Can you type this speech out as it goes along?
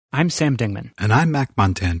I'm Sam Dingman. And I'm Mac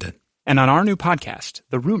Montandon. And on our new podcast,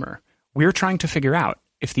 The Rumor, we're trying to figure out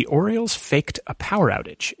if the Orioles faked a power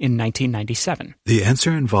outage in 1997. The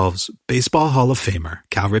answer involves Baseball Hall of Famer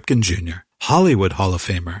Cal Ripken Jr., Hollywood Hall of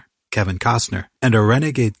Famer Kevin Costner, and a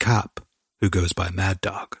renegade cop who goes by Mad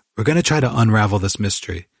Dog. We're going to try to unravel this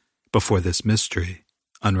mystery before this mystery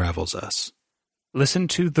unravels us. Listen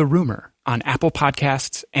to The Rumor on Apple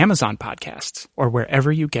Podcasts, Amazon Podcasts, or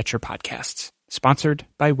wherever you get your podcasts. Sponsored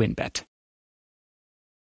by WinBet.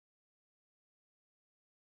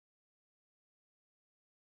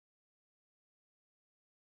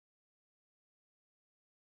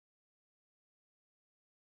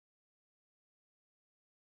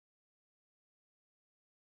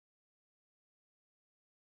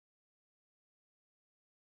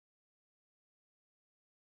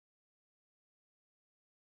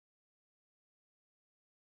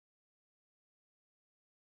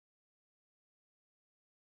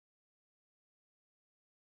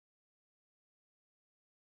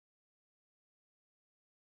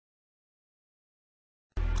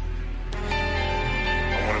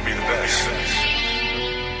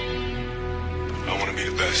 I want to be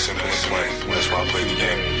the best. Simple and plain. That's why I play the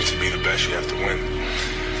game. To be the best, you have to win.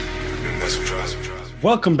 And that's what drives me.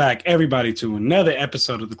 Welcome back, everybody, to another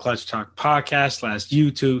episode of the Clutch Talk podcast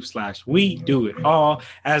 /YouTube/ We Do It All.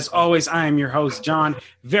 As always, I am your host, John.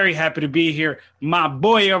 Very happy to be here. My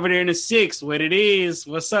boy over there in the six, what it is.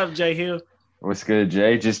 What's up, Jay Hill? What's good,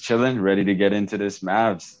 Jay? Just chilling, ready to get into this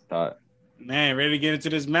Mavs thought. Man, ready to get into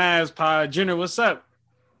this Mavs pod. Junior, what's up?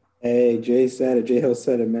 Hey, Jay said it. Jay Hill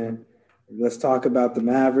said it, man. Let's talk about the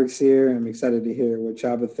Mavericks here. I'm excited to hear what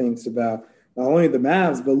Chaba thinks about not only the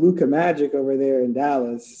Mavs, but Luka Magic over there in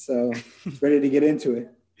Dallas. So ready to get into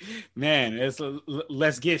it. Man,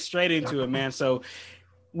 let's get straight into it, man. So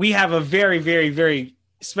we have a very, very, very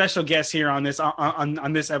special guest here on this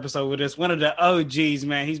on this episode with us. One of the OGs,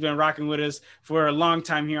 man. He's been rocking with us for a long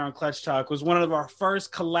time here on Clutch Talk. It was one of our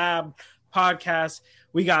first collab podcasts.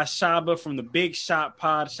 We got Shaba from the Big Shot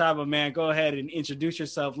Pod. Shaba, man, go ahead and introduce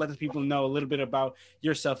yourself. Let the people know a little bit about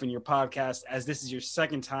yourself and your podcast, as this is your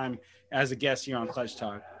second time as a guest here on Clutch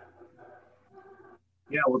Talk.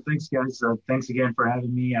 Yeah, well, thanks, guys. Thanks again for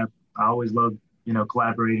having me. I always love,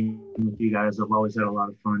 collaborating with you guys. I've always had a lot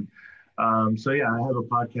of fun. So, yeah, I have a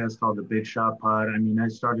podcast called The Big Shot Pod. I mean, I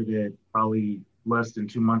started it probably less than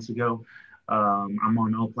 2 months ago. I'm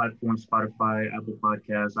on all platforms, Spotify, Apple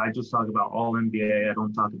Podcasts. I just talk about all NBA. I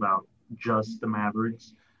don't talk about just the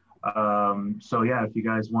Mavericks. So, yeah, if you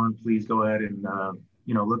guys want, please go ahead and,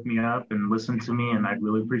 look me up and listen to me, and I'd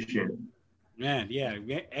really appreciate it. Man, yeah,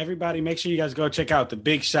 everybody make sure you guys go check out the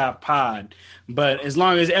Big Shot Pod. But as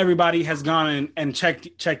long as everybody has gone and checked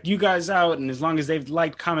you guys out, and as long as they've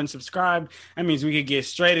liked, comment, subscribed, that means we could get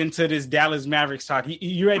straight into this Dallas Mavericks talk.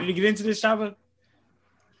 You ready to get into this, Shaba?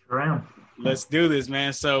 Sure am. Let's do this,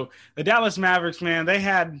 man. So the Dallas Mavericks, man, they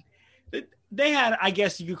had, I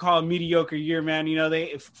guess you could call it a mediocre year, man.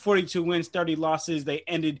 They 42 wins, 30 losses. They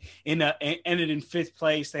ended in fifth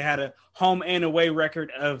place. They had a home and away record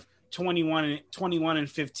of 21 and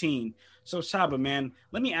 15. So Shaba, man,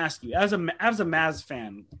 let me ask you, as a Mavs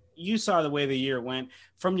fan, you saw the way the year went.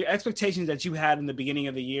 From your expectations that you had in the beginning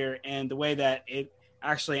of the year and the way that it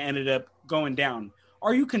actually ended up going down,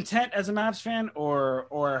 are you content as a Mavs fan, or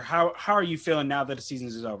how are you feeling now that the season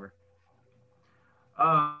is over?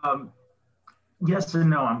 Yes and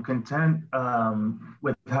no. I'm content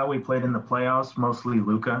with how we played in the playoffs, mostly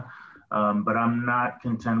Luka, but I'm not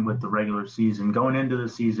content with the regular season. Going into the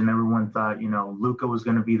season, everyone thought, Luka was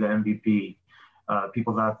going to be the MVP.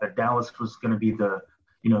 People thought that Dallas was going to be the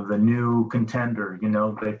new contender.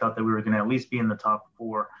 They thought that we were going to at least be in the top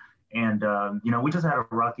four. And, we just had a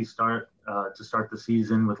rocky start to start the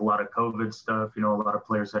season with a lot of COVID stuff. A lot of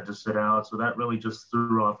players had to sit out. So that really just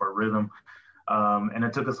threw off our rhythm. And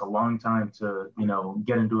it took us a long time to,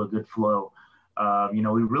 get into a good flow. We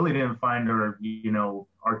really didn't find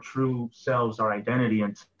our true selves, our identity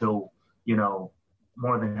until,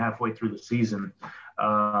 more than halfway through the season.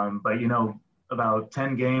 But about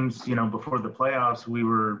 10 games, before the playoffs, we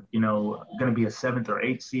were, going to be a 7th or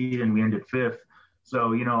 8th seed, and we ended 5th.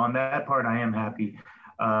 So, on that part, I am happy.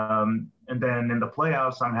 And then in the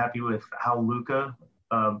playoffs, I'm happy with how Luka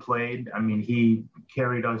played. I mean, he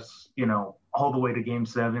carried us, all the way to Game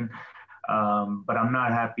 7. But I'm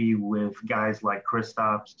not happy with guys like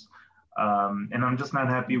Kristaps. And I'm just not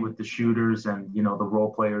happy with the shooters and, the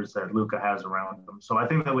role players that Luka has around them. So I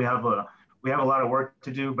think that we have a lot of work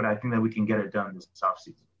to do, but I think that we can get it done this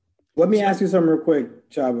offseason. Let me ask you something real quick,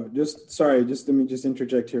 Chaba. Let me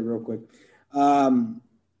interject here real quick.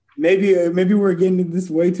 Maybe we're getting this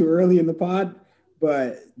way too early in the pod,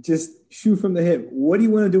 but just shoot from the hip. What do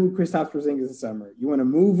you want to do with Kristaps Porzingis this summer? You want to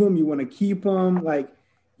move him? You want to keep him? Like,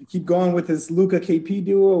 you keep going with this Luka KP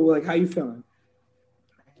duo? Like, how you feeling?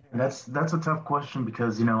 That's a tough question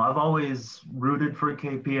because, you know, I've always rooted for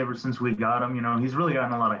KP ever since we got him. You know, he's really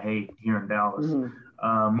gotten a lot of hate here in Dallas,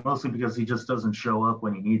 mostly because he just doesn't show up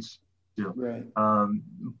when he needs to. Right.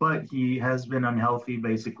 But he has been unhealthy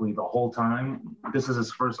basically the whole time. This is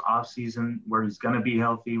his first off season where he's going to be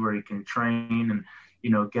healthy, where he can train and, you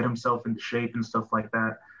know, get himself into shape and stuff like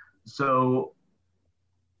that. So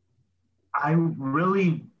I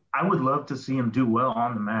would love to see him do well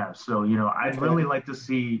on the Mavs. So, you know, I'd really like to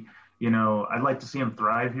see, I'd like to see him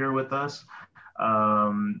thrive here with us.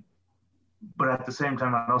 But at the same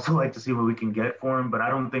time, I'd also like to see what we can get for him. But I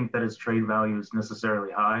don't think that his trade value is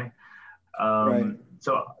necessarily high.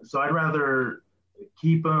 So I'd rather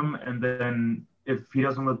keep him, and then if he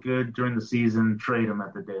doesn't look good during the season, trade him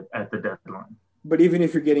at the deadline. But even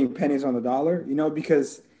if you're getting pennies on the dollar, you know,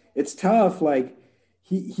 because it's tough. Like,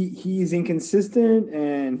 he's inconsistent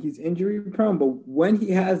and he's injury prone, but when he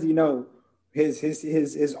has, you know,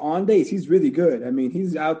 his on days, he's really good. I mean,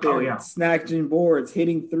 he's out there snatching boards,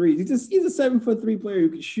 hitting threes. He's a 7'3" player who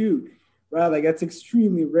can shoot, right? Like, that's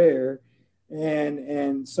extremely rare.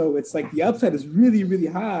 And so it's like the upside is really, really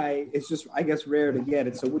high. It's just, I guess, rare to get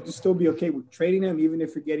it. So would you still be okay with trading him, even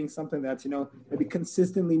if you're getting something that's, you know, maybe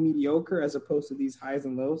consistently mediocre as opposed to these highs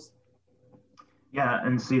and lows? Yeah,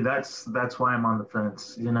 and see, that's why I'm on the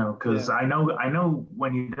fence, you know, because I know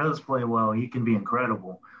when he does play well, he can be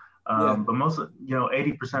incredible. But most,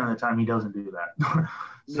 80% of the time he doesn't do that.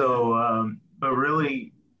 So, but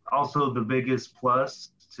really, also the biggest plus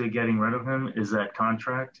to getting rid of him is that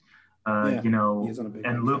contract.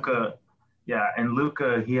 And Luka,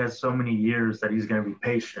 he has so many years that he's going to be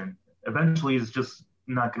patient. Eventually, he's just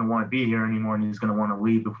not going to want to be here anymore, and he's going to want to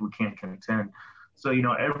leave if we can't contend. So, you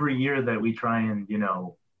know, every year that we try and, you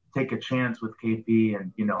know, take a chance with KP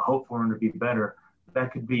and, you know, hope for him to be better,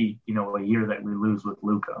 that could be, you know, a year that we lose with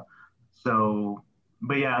Luka. So,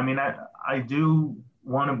 but yeah, I mean, I do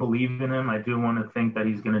want to believe in him. I do want to think that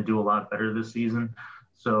he's going to do a lot better this season.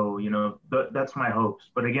 So, you know, that's my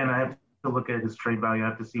hopes. But again, I have to look at his trade value. I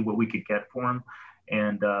have to see what we could get for him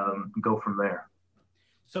and go from there.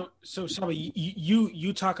 So Shaba,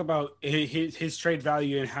 you talk about his trade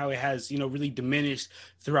value and how it has, you know, really diminished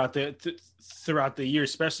throughout the year,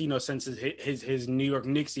 especially, you know, since his New York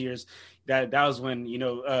Knicks years. That was when, you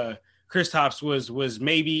know, Kristaps was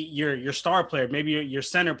maybe your star player, maybe your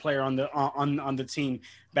center player on the team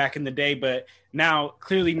back in the day, but now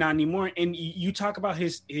clearly not anymore. And you talk about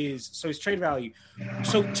his trade value.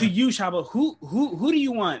 So to you, Shaba, who do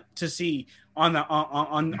you want to see on that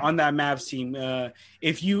Mavs team?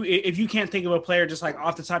 If you can't think of a player just like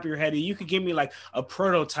off the top of your head, you could give me like a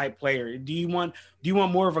prototype player. Do you want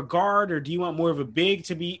more of a guard, or do you want more of a big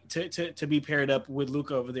to be paired up with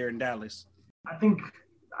Luka over there in Dallas? I think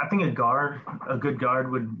a good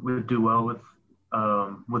guard would do well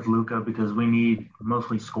with Luka, because we need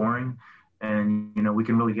mostly scoring, and, you know, we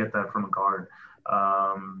can really get that from a guard.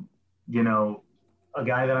 You know, a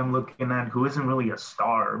guy that I'm looking at who isn't really a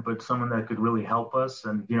star, but someone that could really help us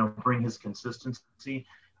and, you know, bring his consistency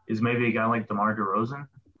is maybe a guy like DeMar DeRozan.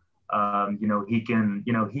 You know, he can,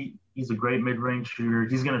 you know, he's a great mid-range shooter.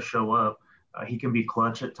 He's going to show up. He can be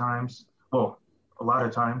clutch at times. Well, a lot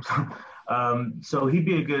of times. So he'd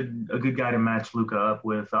be a good guy to match Luka up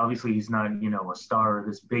with. Obviously, he's not, you know, a star or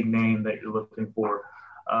this big name that you're looking for.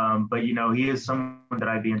 But, you know, he is someone that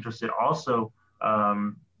I'd be interested. Also,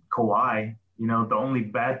 Kawhi, you know, the only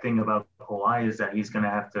bad thing about Kawhi is that he's going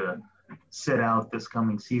to have to sit out this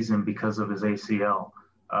coming season because of his ACL.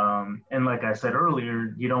 And like I said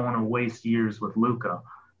earlier, you don't want to waste years with Luka.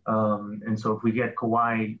 And so if we get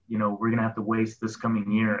Kawhi, you know, we're going to have to waste this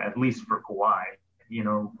coming year, at least for Kawhi. You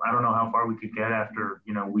know, I don't know how far we could get after,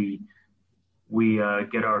 you know, we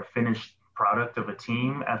get our finished product of a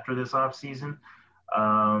team after this offseason.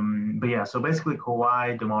 But yeah, so basically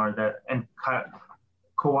Kawhi,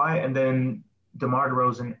 Kawhi, and then DeMar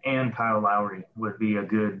DeRozan and Kyle Lowry would be a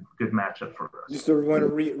good matchup for us. Just to want to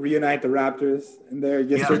reunite the Raptors and there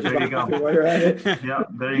you go. While you're at it. Yeah,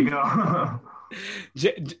 there you go.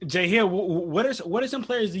 Jay Hill, what are some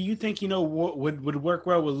players do you think, you know, would work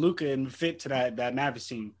well with Luka and fit to that Mavericks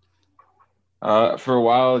team? For a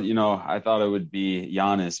while, you know, I thought it would be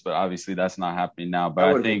Giannis, but obviously that's not happening now. But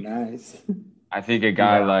I think nice. I think a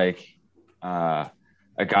guy like a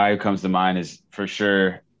guy who comes to mind is for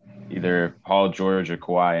sure either Paul George or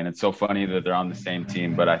Kawhi. And it's so funny that they're on the same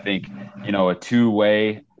team. But I think, you know, a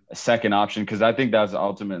two-way, a second option, because I think that's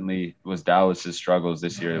ultimately was Dallas's struggles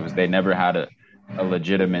this year. It was they never had a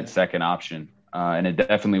legitimate second option. And it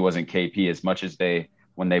definitely wasn't KP as much as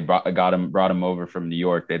when they brought him over from New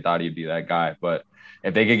York, they thought he'd be that guy. But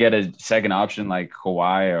if they could get a second option like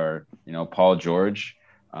Kawhi or, Paul George,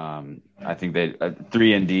 I think a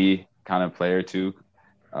 3-and-D kind of player too.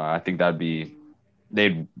 I think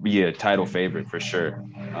they'd be a title favorite for sure.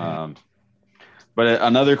 But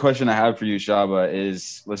another question I have for you, Shaba,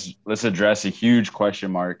 is let's address a huge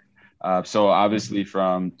question mark. So obviously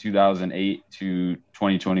from 2008 to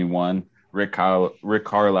 2021, Rick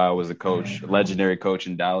Carlisle was a coach, a legendary coach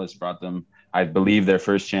in Dallas, brought them, I believe, their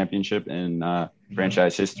first championship in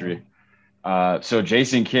franchise history. So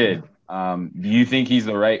Jason Kidd, do you think he's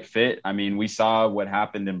the right fit? I mean, we saw what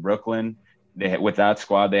happened in Brooklyn. With that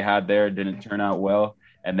squad they had there, it didn't turn out well.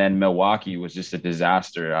 And then Milwaukee was just a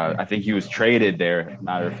disaster. I think he was traded there,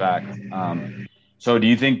 matter of fact. So do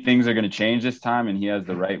you think things are going to change this time and he has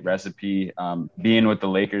the right recipe, being with the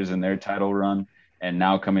Lakers in their title run and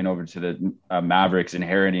now coming over to the Mavericks,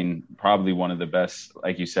 inheriting probably one of the best,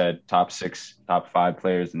 like you said, top 6, top 5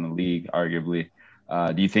 players in the league, arguably.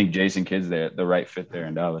 Do you think Jason Kidd's the right fit there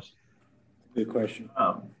in Dallas? Good question.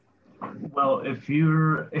 Well, if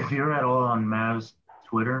you're at all on Mavs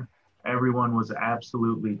Twitter, everyone was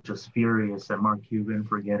absolutely just furious at Mark Cuban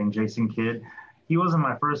for getting Jason Kidd. He wasn't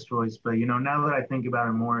my first choice, but now that I think about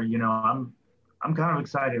it more, I'm kind of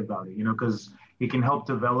excited about it, because he can help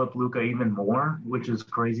develop Luka even more, which is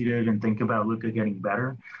crazy to even think about Luka getting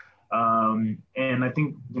better. And I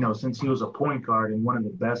think, since he was a point guard and one of the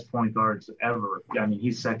best point guards ever, I mean,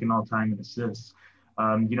 he's second all time in assists.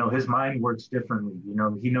 His mind works differently.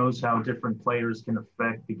 He knows how different players can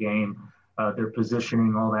affect the game, their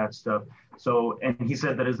positioning, all that stuff. So, and he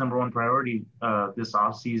said that his number one priority this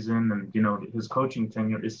offseason and, his coaching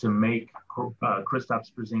tenure is to make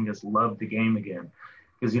Kristaps Porzingis love the game again.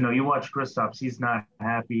 Because, you watch Kristaps, he's not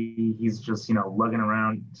happy. He's just, lugging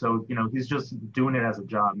around. So, he's just doing it as a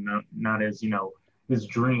job, not as, his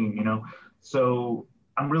dream, So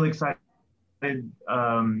I'm really excited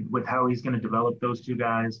with how he's going to develop those two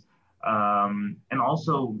guys. And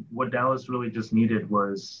also what Dallas really just needed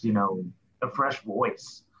was, a fresh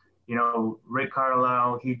voice. Rick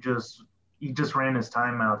Carlisle, he just ran his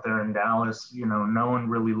time out there in Dallas. No one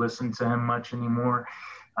really listened to him much anymore.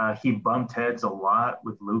 He bumped heads a lot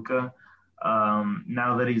with Luka.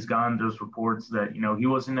 Now that he's gone, there's reports that, he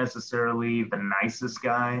wasn't necessarily the nicest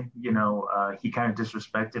guy. He kind of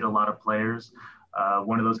disrespected a lot of players.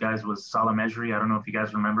 One of those guys was Salah Mejri. I don't know if you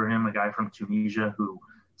guys remember him, a guy from Tunisia who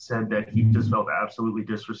said that he just felt absolutely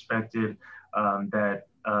disrespected, that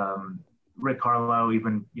Rick Carlisle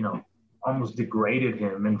even, almost degraded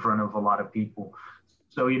him in front of a lot of people.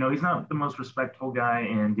 So, he's not the most respectful guy.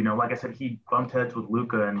 And, like I said, he bumped heads with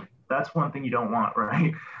Luka, and that's one thing you don't want,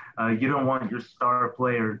 right? You don't want your star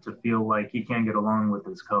player to feel like he can't get along with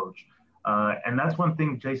his coach. And that's one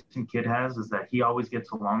thing Jason Kidd has, is that he always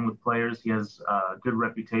gets along with players. He has a good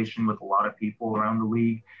reputation with a lot of people around the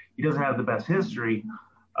league. He doesn't have the best history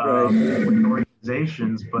with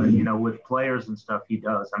organizations, but, with players and stuff, he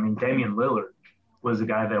does. I mean, Damian Lillard was a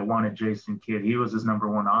guy that wanted Jason Kidd. He was his number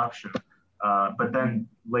one option. But then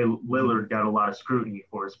Lillard got a lot of scrutiny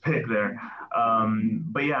for his pick there.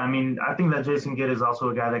 But yeah, I mean, I think that Jason Kidd is also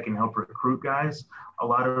a guy that can help recruit guys.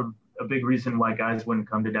 A big reason why guys wouldn't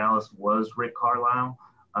come to Dallas was Rick Carlisle.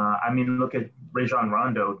 I mean, look at Rajon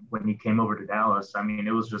Rondo when he came over to Dallas. I mean,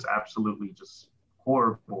 it was just absolutely just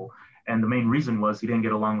horrible. And the main reason was he didn't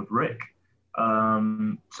get along with Rick.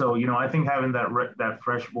 So, I think having that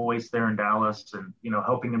fresh voice there in Dallas and,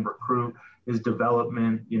 helping him recruit, his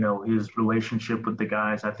development, his relationship with the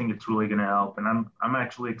guys, I think it's really going to help. And I'm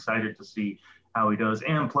actually excited to see how he does.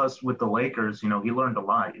 And plus with the Lakers, he learned a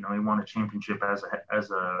lot. He won a championship as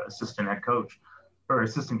a assistant coach.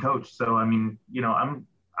 So, I mean,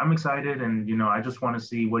 I'm excited, and, I just want to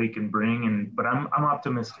see what he can bring. But I'm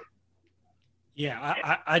optimistic.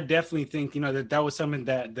 Yeah, I definitely think, that was something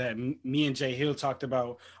that me and Jay Hill talked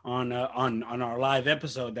about on our live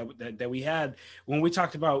episode that we had when we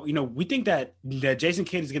talked about, we think that Jason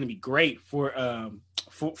Kidd is going to be great for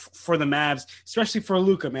the Mavs, especially for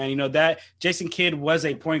Luka, man. That Jason Kidd was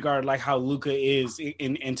a point guard like how Luka is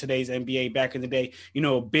in today's NBA back in the day.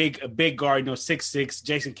 A big guard, 6'6".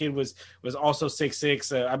 Jason Kidd was also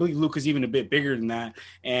 6'6". I believe Luka's even a bit bigger than that.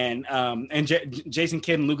 And Jason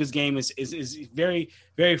Kidd and Luka's game is very,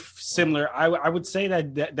 very similar. I would say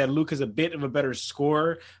that Luka's a bit of a better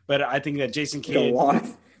scorer, but I think that Jason Kidd.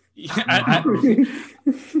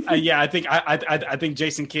 I think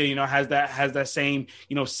Jason Kidd, has that same,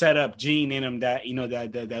 setup gene in him that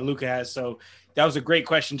that Luka has. So that was a great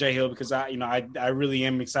question, Jay Hill, because I really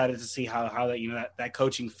am excited to see how that that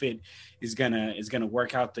coaching fit is gonna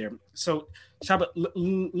work out there. So Shaba,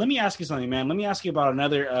 let me ask you something, man. Let me ask you about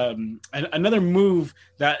another move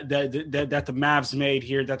that the Mavs made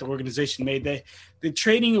here, that the organization made. They're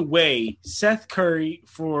trading away Seth Curry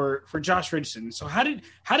for Josh Richardson. So how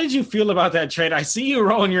did you feel about that trade? I see you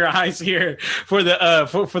rolling your eyes here for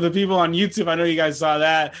the people on YouTube. I know you guys saw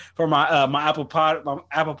that. For my Apple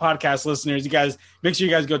Podcast listeners, you guys make sure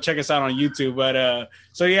you guys go check us out on YouTube. But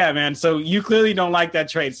so yeah, man. So you clearly don't like that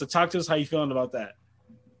trade. So talk to us how you feeling about that.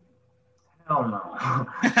 Hell no.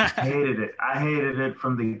 I hated it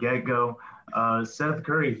from the get-go. Seth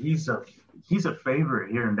Curry, he's a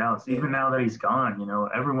favorite here in Dallas. Even now that he's gone,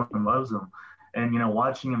 everyone loves him. And,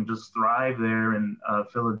 watching him just thrive there in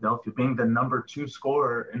Philadelphia, being the number 2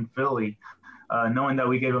 scorer in Philly, knowing that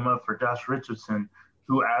we gave him up for Josh Richardson,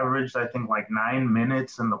 who averaged, I think, like 9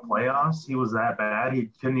 minutes in the playoffs. He was that bad. He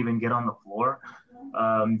couldn't even get on the floor.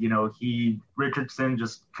 Richardson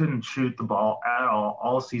just couldn't shoot the ball at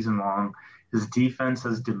all season long. His defense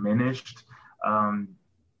has diminished.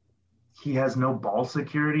 He has no ball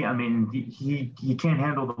security. I mean, he can't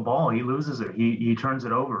handle the ball. He loses it. He turns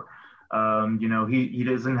it over. He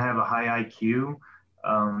doesn't have a high IQ.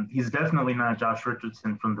 He's definitely not Josh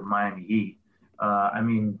Richardson from the Miami Heat. I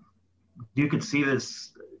mean, you could see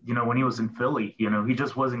this, when he was in Philly. He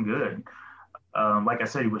just wasn't good. Like I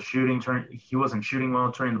said, he wasn't shooting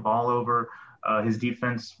well, turning the ball over. His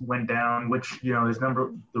defense went down, which,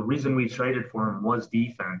 the reason we traded for him was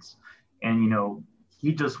defense. And,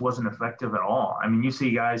 he just wasn't effective at all. I mean, you see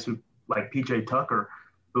guys who, like PJ Tucker,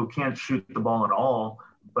 who can't shoot the ball at all,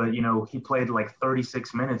 but, he played like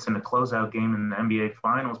 36 minutes in the closeout game in the NBA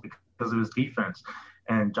Finals because of his defense.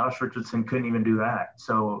 And Josh Richardson couldn't even do that.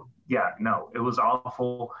 So, yeah, no, it was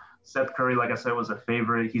awful. Seth Curry, like I said, was a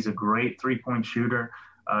favorite. He's a great three-point shooter.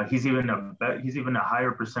 He's even a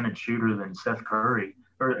higher percentage shooter than Steph Curry.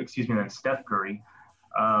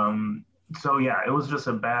 So yeah, it was just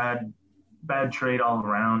a bad trade all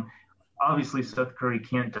around. Obviously, Steph Curry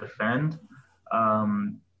can't defend,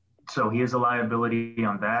 so he is a liability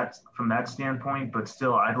from that standpoint. But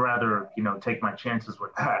still, I'd rather take my chances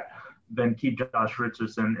with that than keep Josh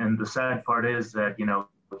Richardson. And the sad part is that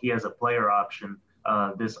he has a player option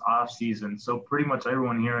this offseason. So pretty much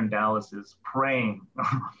everyone here in Dallas is praying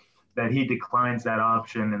that he declines that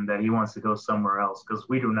option and that he wants to go somewhere else, because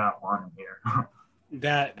we do not want him here.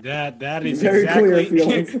 That is very exactly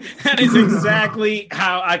clear that is exactly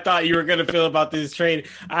how I thought you were going to feel about this trade.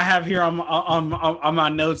 I have here on my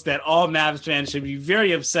notes that all Mavs fans should be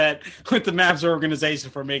very upset with the Mavs organization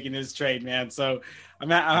for making this trade, man. So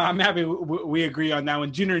I'm happy we agree on that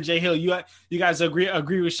one. Junior and Jay Hill, you guys agree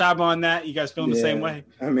with Shaba on that? You guys feeling the same way?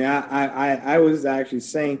 I mean, I was actually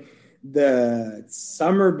saying the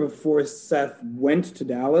summer before Seth went to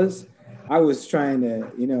Dallas, I was trying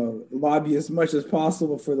to, lobby as much as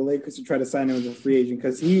possible for the Lakers to try to sign him as a free agent,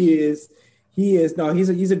 because he's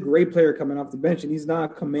a great player coming off the bench, and he's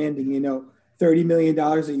not commanding, $30 million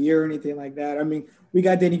a year or anything like that. I mean, we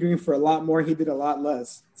got Danny Green for a lot more. He did a lot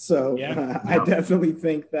less. So I definitely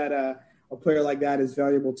think that a player like that is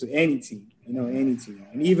valuable to any team, any team.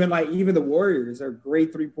 And even the Warriors are a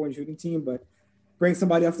great 3-point shooting team, but bring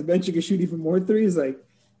somebody off the bench who can shoot even more threes. Like,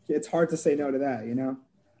 it's hard to say no to that,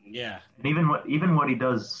 Yeah. And even what he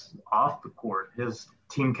does off the court, his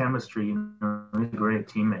team chemistry, he's a great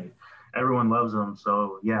teammate. Everyone loves him.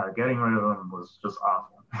 So yeah, getting rid of him was just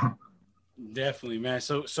awful. Definitely, man.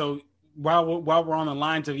 So while we're on the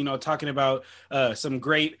lines of talking about some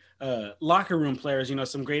great locker room players,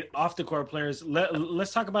 some great off the court players,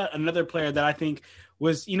 let's talk about another player that I think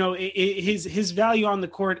was his value on the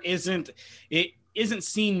court isn't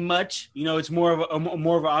seen much. It's more of an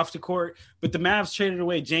off the court. But the Mavs traded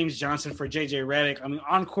away James Johnson for JJ Redick. I mean,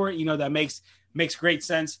 on court, that makes great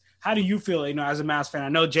sense. How do you feel, as a Mavs fan? I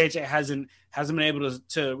know JJ hasn't been able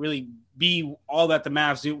to really be all that the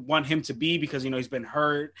Mavs want him to be, because he's been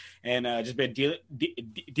hurt and just been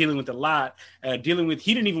dealing with a lot. He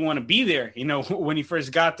didn't even want to be there, when he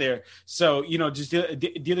first got there. So just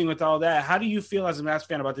dealing with all that. How do you feel as a Mavs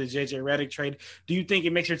fan about the JJ Redick trade? Do you think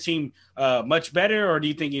it makes your team much better, or do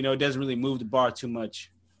you think it doesn't really move the bar too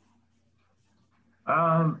much?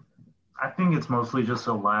 I think it's mostly just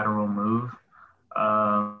a lateral move.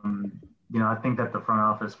 I think that the front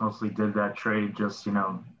office mostly did that trade just,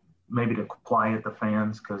 maybe to quiet the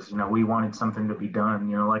fans, because, we wanted something to be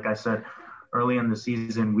done. Like I said, early in the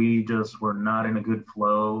season, we just were not in a good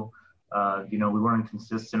flow. We weren't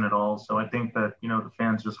consistent at all. So I think that, the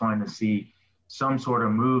fans just wanted to see some sort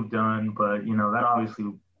of move done, but, that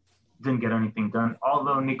obviously didn't get anything done.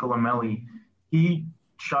 Although Nicolò Melli, he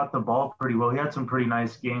shot the ball pretty well. He had some pretty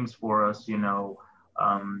nice games for us,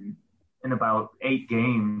 in about 8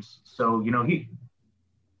 games. So, he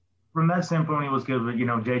from that standpoint, he was good. But,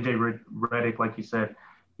 J.J. Redick, like you said,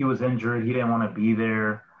 he was injured. He didn't want to be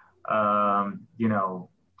there.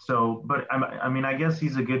 So, but I mean, I guess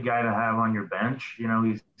he's a good guy to have on your bench.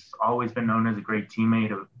 He's always been known as a great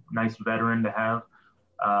teammate, a nice veteran to have.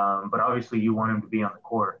 But obviously you want him to be on the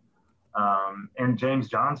court. And James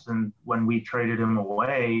Johnson, when we traded him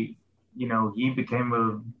away, he became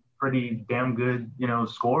a pretty damn good,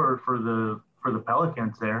 scorer for the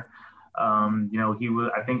Pelicans there. He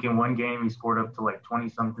was, I think in one game he scored up to like 20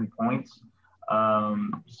 something points.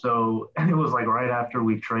 And it was like right after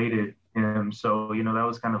we traded him. So, that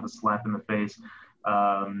was kind of a slap in the face.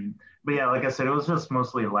 But yeah, like I said, it was just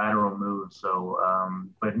mostly a lateral move. So,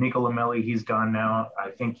 but Nico Lamelli, he's gone now. I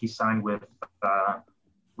think he signed with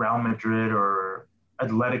Real Madrid or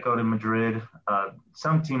Atletico de Madrid,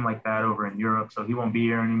 some team like that over in Europe. So he won't be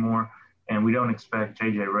here anymore. And we don't expect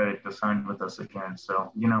JJ Redick to sign with us again.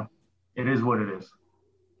 So, it is what it is.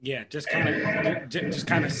 Yeah, just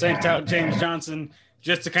kind of sent out James Johnson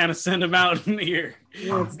just to kind of send him out in the year.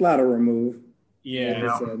 Yeah, it's lateral move.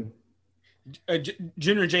 Yeah.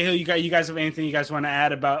 Junior J Hill, you guys have anything you guys want to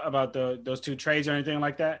add about those two trades or anything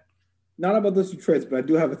like that? Not about those two trades, but I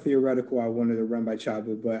do have a theoretical I wanted to run by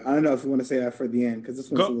Chaba, but I don't know if you want to say that for the end because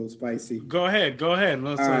this one's a little spicy. Go ahead.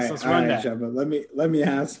 Let's run that. Chaba, let me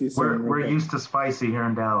ask you something. We're used to spicy here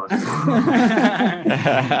in Dallas.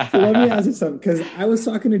 So let me ask you something because I was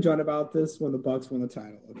talking to John about this when the Bucks won the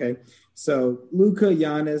title. Okay, so Luka,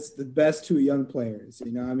 Giannis, the best two young players.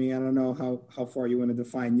 I don't know how far you want to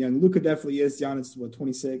define young. Luka definitely is. Giannis is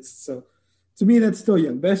 26, so. To me, that's still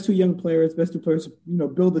young. Best two young players, best two players,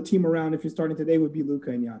 build the team around if you're starting today would be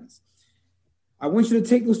Luka and Giannis. I want you to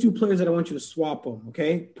take those two players and I want you to swap them,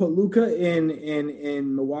 okay? Put Luka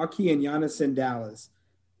in Milwaukee and Giannis in Dallas.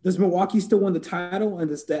 Does Milwaukee still win the title and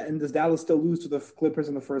does Dallas still lose to the Clippers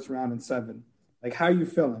in the first round in 7? Like, how are you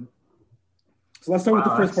feeling? So let's start with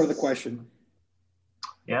the first part of the question.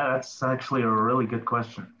 Yeah, that's actually a really good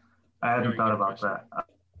question. I hadn't thought about that.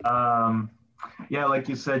 Yeah, like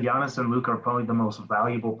you said, Giannis and Luka are probably the most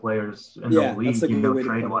valuable players in the league,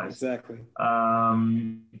 trade-wise. Exactly.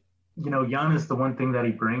 Giannis, the one thing that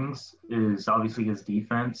he brings is obviously his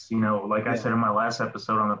defense. Like I said in my last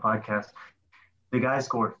episode on the podcast, the guy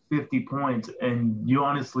scored 50 points, and I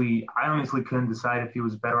honestly couldn't decide if he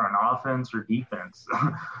was better on offense or defense.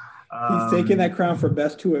 He's taking that crown for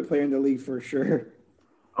best two-way player in the league for sure.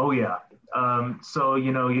 Oh, yeah. So,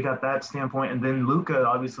 you got that standpoint. And then Luka,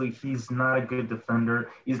 obviously, he's not a good defender.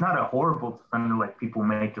 He's not a horrible defender like people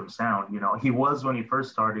make him sound. He was when he first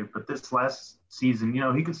started. But this last season,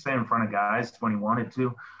 he could stay in front of guys when he wanted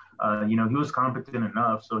to. He was competent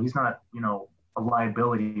enough. So he's not, a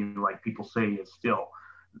liability like people say he is still.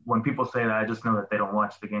 When people say that, I just know that they don't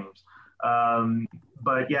watch the games.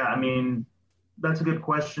 But, yeah, I mean, that's a good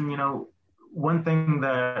question. One thing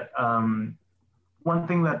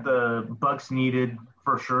that the Bucks needed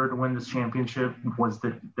for sure to win this championship was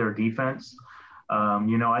their defense.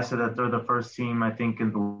 I said that they're the first team, I think,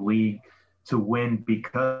 in the league to win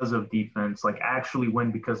because of defense, like actually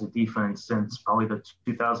win because of defense since probably the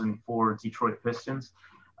 2004 Detroit Pistons.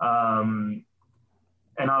 And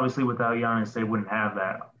obviously without Giannis, they wouldn't have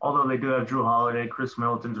that. Although they do have Drew Holiday, Chris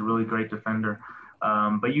Middleton's a really great defender.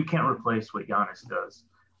 But you can't replace what Giannis does.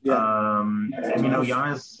 Yeah.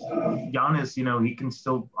 Giannis, he can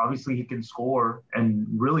still, obviously he can score and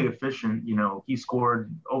really efficient. He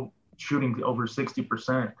scored shooting over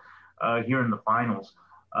 60% here in the finals.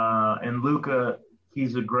 And Luka,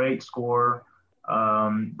 he's a great scorer,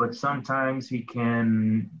 but sometimes he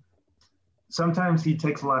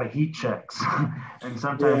takes a lot of heat checks and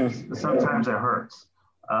sometimes it hurts.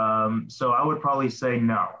 So I would probably say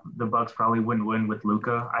no. The Bucks probably wouldn't win with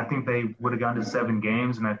Luka. I think they would have gone to 7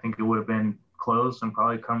 games, and I think it would have been close and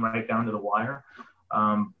probably come right down to the wire.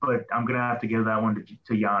 But I'm gonna have to give that one to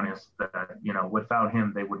Giannis. That without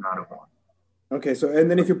him, they would not have won. Okay, so and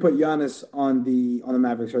then if you put Giannis on the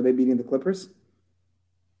Mavericks, are they beating the Clippers?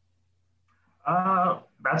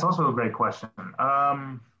 That's also a great question.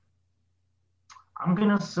 I'm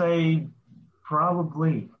gonna say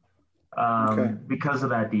probably. Because of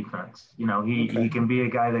that defense, he can be a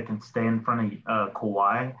guy that can stay in front of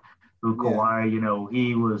Kawhi. Kawhi,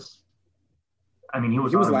 he was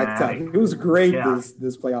lights out. He was great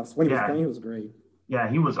this playoffs. When he was playing, he was great. Yeah,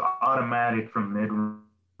 he was automatic from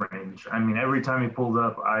mid-range. I mean, every time he pulled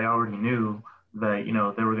up, I already knew that,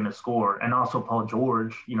 they were going to score. And also Paul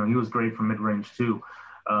George, he was great from mid-range too.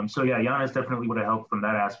 So, yeah, Giannis definitely would have helped from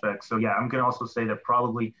that aspect. So, yeah, I'm going to also say that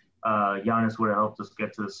probably Giannis would have helped us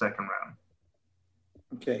get to the second round.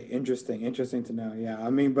 Okay, interesting to know. Yeah, I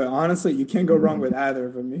mean, but honestly, you can't go wrong with either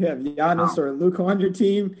of them. You have Giannis or Luka on your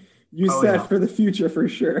team, set for the future for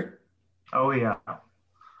sure. Oh yeah,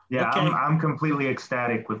 yeah. Okay. I'm completely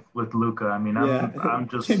ecstatic with Luka. I mean, I'm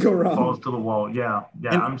just can't go wrong. balls to the wall. Yeah.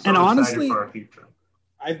 I'm so and honestly, excited for our future.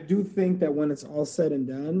 I do think that when it's all said and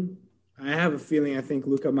done, I have a feeling I think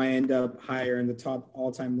Luka might end up higher in the top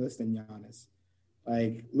all-time list than Giannis.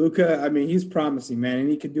 Like Luka, I mean, he's promising, man, and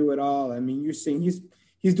he could do it all. I mean, you're seeing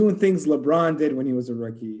he's doing things LeBron did when he was a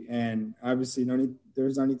rookie, and obviously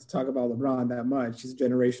there's no need to talk about LeBron that much. He's a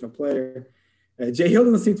generational player. Jay Hill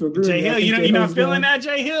doesn't seem to agree. Jay Hill, you're not feeling that,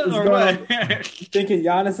 Jay Hill, or what? Thinking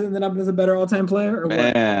Giannis ended up as a better all-time player, or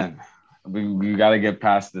man, what? We got to get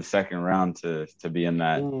past the second round to be in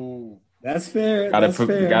that. Ooh, that's fair.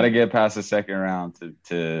 You got to get past the second round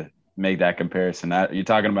to make that comparison. That you're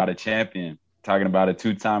talking about a champion, talking about a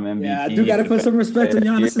two-time MVP. Yeah, I do got to put some respect on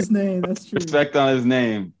Giannis's name. That's true. Respect on his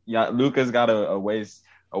name. Yeah, Luka's got a ways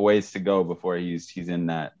to go before he's in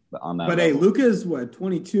that. On that but level. Hey, Luka's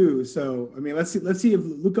 22, so I mean, let's see if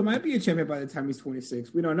Luka might be a champion by the time he's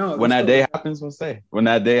 26. We don't know. When that day happens, we'll say. When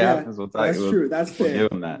that day happens, we'll talk. That's true. That's fair. We'll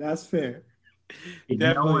give him that. That's fair.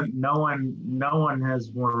 No one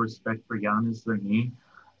has more respect for Giannis than me.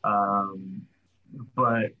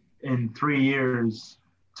 But in 3 years,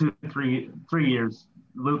 3 years,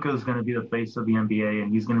 Luka is going to be the face of the NBA,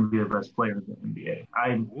 and he's going to be the best player in the NBA.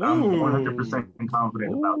 I'm 100%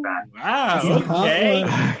 confident about that. Wow.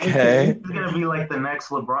 Okay. He's going to be like the next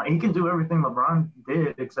LeBron. He can do everything LeBron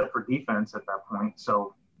did except for defense at that point.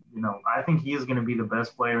 So, I think he is going to be the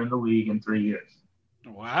best player in the league in 3 years.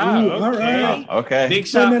 Wow. Ooh, okay. All right. Okay. Big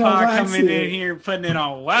shot pod coming in here, putting it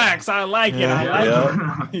on wax. I like it.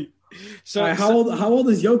 It. So, how old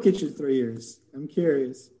is Jokic in 3 years? I'm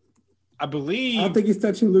curious. I believe. I don't think he's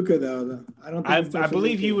touching Luka though. I believe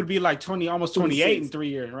Luka. he would be like 20, almost 28 in 3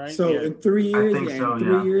 years, right? So in 3 years, in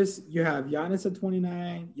 3 years, you have Giannis at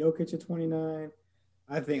 29, Jokic at 29.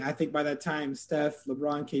 I think by that time, Steph,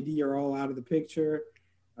 LeBron, KD are all out of the picture.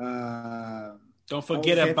 Don't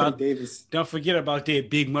forget about Davis. Don't forget about that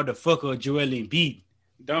big motherfucker, Joel Embiid.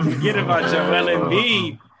 Don't forget about Joel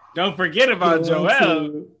Embiid. Don't forget about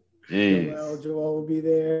Joel. Joel will be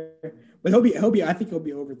there. But I think he'll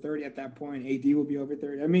be over 30 at that point. AD will be over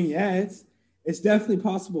 30. I mean, yeah, it's definitely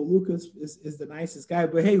possible. Lucas is the nicest guy.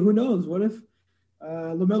 But hey, who knows? What if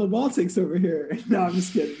LaMelo Ball takes over here? No, I'm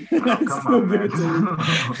just kidding. That's still good to me.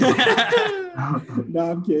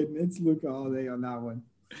 No, I'm kidding. It's Luka all day on that one.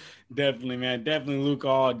 Definitely, man. Definitely Luka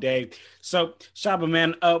all day. So, Shaba,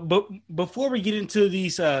 man, but before we get into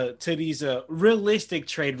these realistic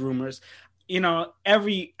trade rumors,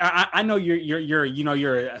 I know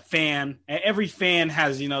you're a fan. Every fan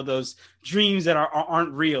has, those dreams that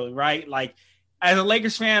aren't real, right? Like as a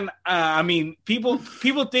Lakers fan, I mean, people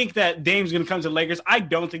think that Dame's going to come to the Lakers. I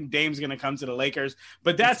don't think Dame's going to come to the Lakers,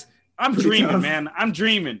 but I'm dreaming, tough. Man. I'm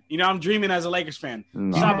dreaming. I'm dreaming as a Lakers fan.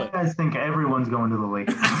 You guys think everyone's going to the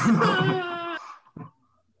Lakers.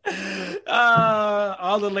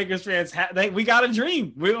 All the Lakers fans, we got a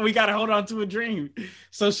dream. We got to hold on to a dream.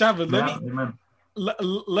 So, Shaba,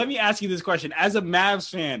 let me ask you this question. As a Mavs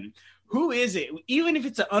fan, who is it? Even if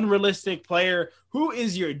it's an unrealistic player, who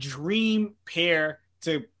is your dream pair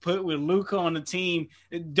to put with Luka on the team?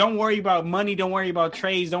 Don't worry about money. Don't worry about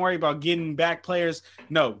trades. Don't worry about getting back players.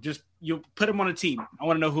 No, just you put him on a team. I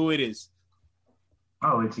want to know who it is.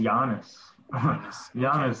 Oh, it's Giannis.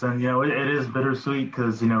 Giannis, and it is bittersweet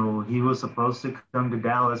because he was supposed to come to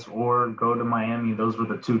Dallas or go to Miami. Those were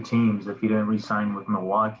the two teams if he didn't re-sign with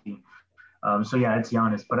Milwaukee. So yeah, it's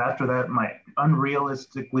Giannis. But after that, my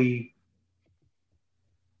realistic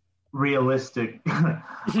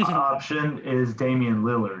option is Damian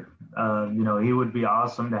Lillard. He would be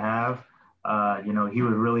awesome to have. He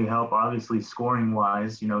would really help. Obviously, scoring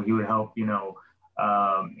wise, he would help.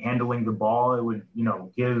 Handling the ball. It would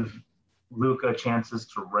give Luka chances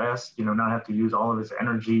to rest, not have to use all of his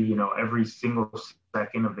energy, every single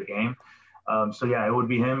second of the game. So yeah, it would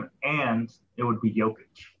be him, and it would be Jokic.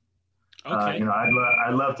 Okay.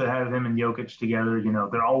 I'd love to have him and Jokic together.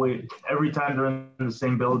 They're always, every time they're in the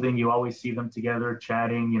same building, you always see them together,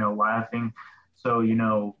 chatting, laughing. So,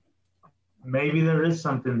 maybe there is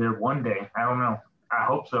something there one day. I don't know. I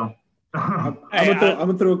hope so. I'm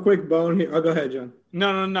gonna throw a quick bone here. Oh, go ahead, John.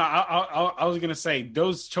 No. I was gonna say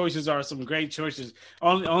those choices are some great choices.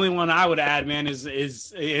 Only one I would add, man,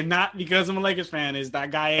 is not because I'm a Lakers fan, is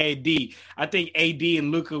that guy AD. I think AD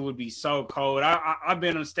and Luka would be so cold. I've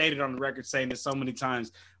been stated on the record saying this so many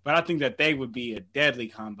times, but I think that they would be a deadly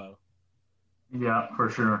combo. Yeah, for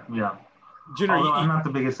sure. Yeah. Although I'm not the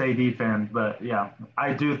biggest AD fan, but yeah,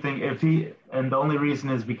 I do think and the only reason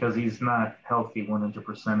is because he's not healthy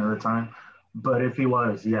 100% of the time. But if he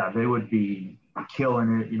was, yeah, they would be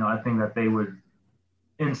killing it. I think that they would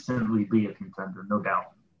instantly be a contender, no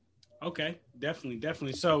doubt. Okay,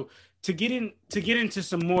 definitely. So to get into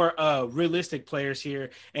some more realistic players here,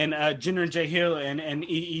 and Jenner and Jay Hill, and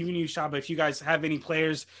even you, Shaba, if you guys have any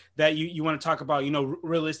players that you want to talk about,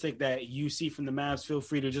 realistic that you see from the Mavs, feel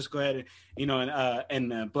free to just go ahead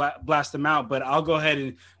and blast them out. But I'll go ahead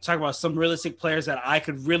and talk about some realistic players that I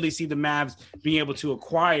could really see the Mavs being able to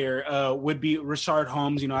acquire. Would be Rashard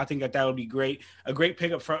Holmes. I think that would be great, a great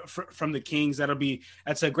pickup from the Kings.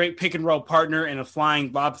 That's a great pick and roll partner and a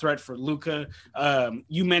flying lob threat for Luka.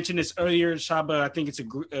 You mentioned this earlier, Shaba. I think it's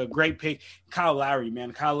a great pick. Kyle Lowry,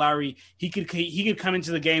 man. Kyle Lowry, he could come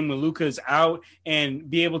into the game when Luka is out and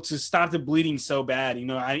be able to stop the bleeding so bad.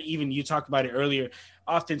 You talked about it earlier.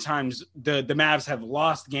 Oftentimes the Mavs have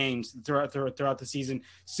lost games throughout the season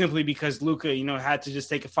simply because Luka, had to just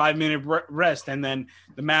take a 5-minute rest, and then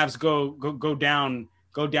the Mavs go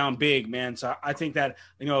down big, man. So I think that,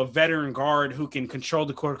 a veteran guard who can control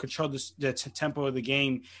the court, control the tempo of the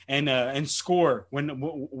game, and score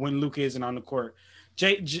when Luka isn't on the court.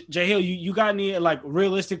 Jay Hill, you got any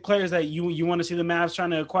realistic players that you want to see the Mavs trying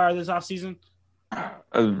to acquire this offseason?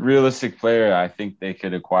 A realistic player I think they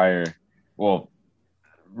could acquire, well,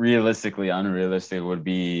 realistically unrealistic would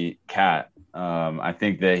be Cat. I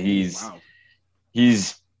think that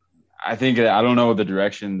I don't know the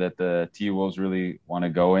direction that the T-Wolves really want to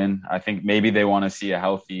go in. I think maybe they want to see a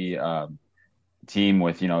healthy team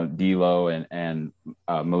with, D'Lo and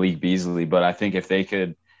Malik Beasley. But I think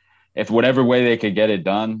if whatever way they could get it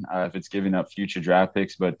done, if it's giving up future draft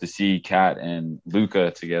picks, but to see Cat and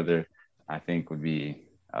Luka together, I think would be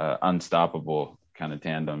unstoppable kind of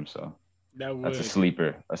tandem. So that's a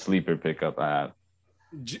sleeper pickup I have.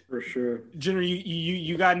 For sure. Jenner,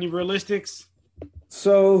 you got any realistics?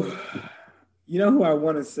 So, who I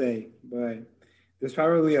want to say, but there's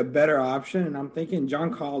probably a better option, and I'm thinking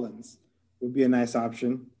John Collins would be a nice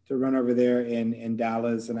option to run over there in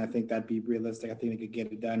Dallas, and I think that'd be realistic. I think they could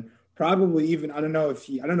get it done. Probably even I don't know if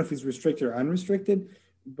he's restricted or unrestricted,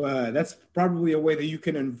 but that's probably a way that you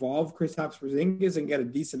can involve Kristaps Porzingis and get a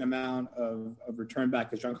decent amount of return back,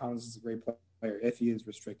 because John Collins is a great player if he is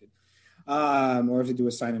restricted, or if they do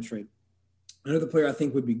a sign and trade. Another player I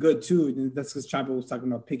think would be good too, and that's because Chapa was talking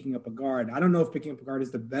about picking up a guard. I don't know if picking up a guard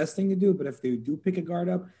is the best thing to do, but if they do pick a guard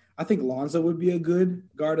up, I think Lonzo would be a good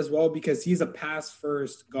guard as well, because he's a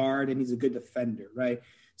pass-first guard and he's a good defender, right?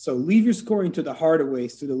 So leave your scoring to the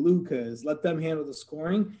Hardaways, to the Lukas. Let them handle the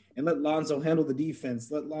scoring, and let Lonzo handle the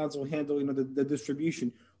defense. Let Lonzo handle, the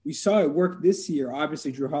distribution. We saw it work this year.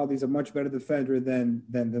 Obviously, Drew Holiday's a much better defender than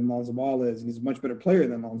Lonzo Ball is, and he's a much better player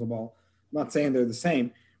than Lonzo Ball. I'm not saying they're the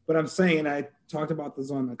same. But I'm saying, I talked about this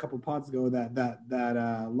on a couple of pods ago,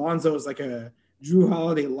 that Lonzo is like a Drew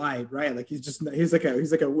Holiday light, right? Like he's like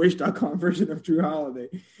a Wish.com version of Drew Holiday.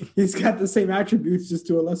 He's got the same attributes, just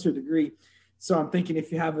to a lesser degree. So I'm thinking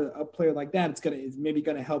if you have a player like that, it's maybe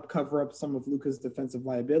gonna help cover up some of Luka's defensive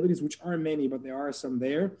liabilities, which aren't many, but there are some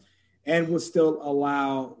there, and would still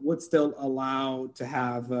allow him to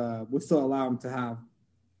have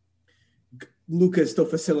Luka's still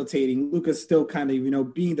facilitating. Luka's still kind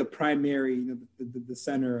of, being the primary, the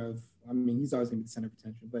center of, he's always going to be the center of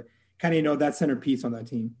attention, but kind of, that centerpiece on that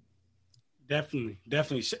team. Definitely.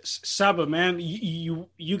 Shaba, man,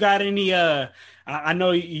 you got any, I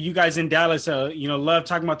know you guys in Dallas, love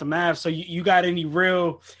talking about the Mavs. So you got any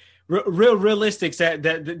real realistics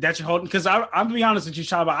that you're holding? Because I'm going to be honest with you,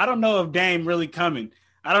 Shaba, I don't know if Dame really coming.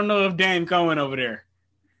 I don't know if Dame coming over there.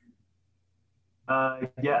 I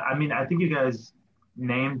think you guys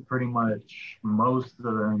named pretty much most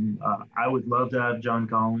of them. I would love to have John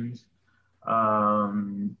Collins.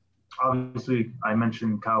 Obviously, I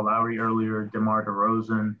mentioned Kyle Lowry earlier, DeMar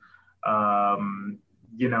DeRozan.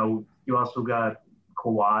 You also got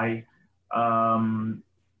Kawhi. I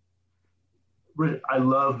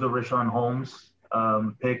love the Richaun Holmes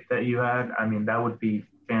pick that you had. That would be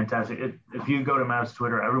fantastic. If you go to Mavs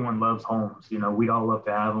Twitter, everyone loves Holmes. We'd all love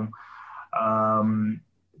to have him.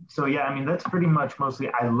 That's pretty much mostly.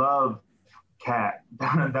 I love Cat.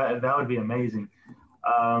 that would be amazing.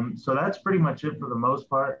 So that's pretty much it for the most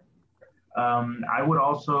part. I would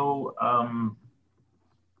also, I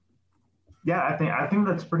think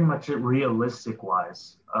that's pretty much it realistic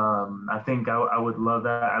wise. I think I would love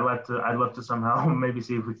that. I'd love to somehow maybe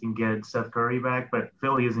see if we can get Seth Curry back, but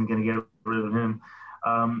Philly isn't going to get rid of him.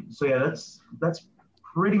 That's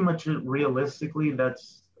pretty much it realistically.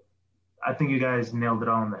 I think you guys nailed it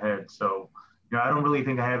all on the head. So, I don't really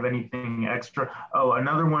think I have anything extra. Oh,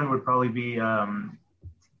 another one would probably be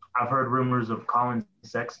I've heard rumors of Colin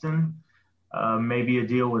Sexton, maybe a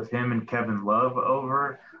deal with him and Kevin Love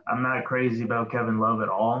over. I'm not crazy about Kevin Love at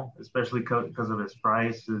all, especially because of his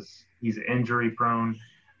price. He's injury prone.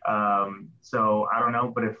 So I don't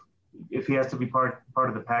know, but if he has to be part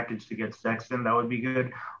of the package to get Sexton, that would be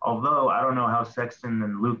good. Although I don't know how Sexton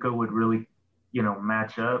and Luka would really,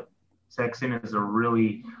 match up. Sexton is a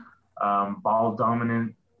really ball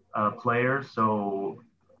dominant player. So,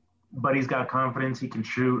 but he's got confidence. He can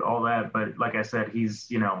shoot all that. But like I said, he's,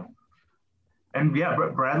 and yeah,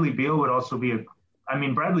 Bradley Beal would also be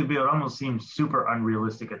Bradley Beal almost seems super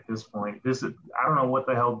unrealistic at this point. I don't know what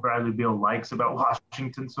the hell Bradley Beal likes about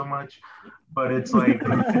Washington so much, but it's like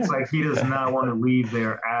he does not want to leave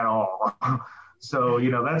there at all. So,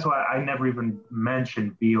 that's why I never even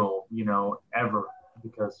mentioned Beal, ever,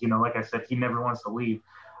 because, like I said, he never wants to leave.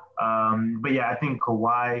 But yeah, I think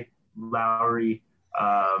Kawhi, Lowry,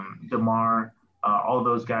 DeMar, all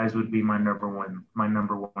those guys would be my number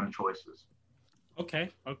one choices.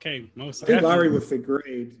 Okay. I think Lowry would fit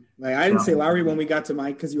great. Like, I didn't say Lowry when we got to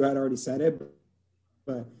Mike because you had already said it,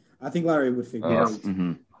 but I think Lowry would fit great.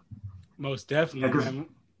 Mm-hmm. Most definitely.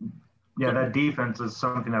 Yeah, that defense is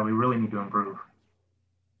something that we really need to improve.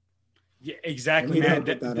 Yeah, exactly, man.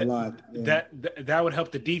 That a lot. Yeah. That would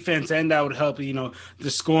help the defense, and that would help the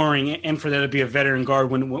scoring, and for there to be a veteran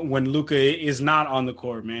guard when Luka is not on the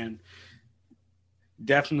court, man.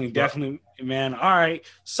 Definitely, man. All right,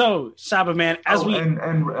 so Shaba, man,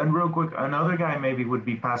 and real quick, another guy maybe would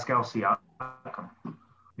be Pascal Siakam.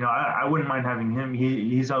 I wouldn't mind having him.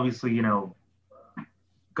 He's obviously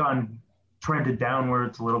trended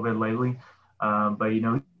downwards a little bit lately, but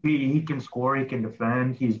he can score, he can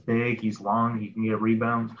defend, he's big, he's long, he can get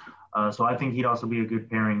rebounds. So I think he'd also be a good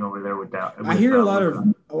pairing over there with that. I hear a lot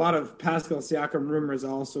of Pascal Siakam rumors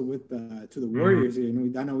also with to the Warriors here.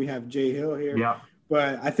 I know we have Jay Hill here. Yeah.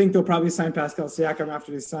 But I think they'll probably sign Pascal Siakam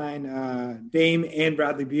after they sign Dame and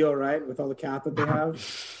Bradley Beal, right? With all the cap that they have.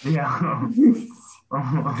 Yeah.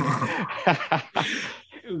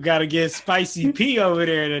 We got to get Spicy P over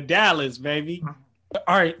there to Dallas, baby.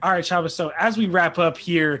 All right, Chava. So as we wrap up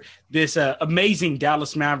here, this amazing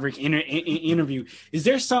Dallas Maverick interview, is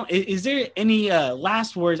there any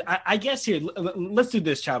last words? I guess here, let's do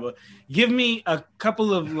this, Chava. Give me a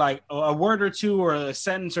couple of a word or two or a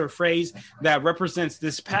sentence or a phrase that represents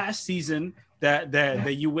this past season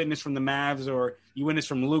that you witnessed from the Mavs or you witnessed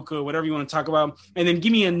from Luka, whatever you want to talk about, and then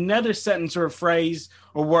give me another sentence or a phrase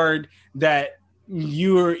or word that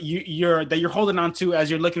you're holding on to as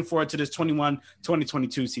you're looking forward to this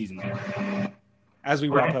 2021-2022 season as we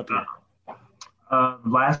wrap up here.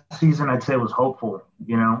 Last season I'd say was hopeful,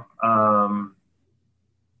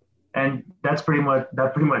 and that pretty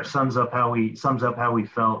much sums up how we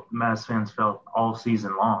felt, Mavs fans felt all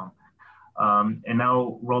season long. And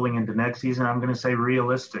now rolling into next season, I'm going to say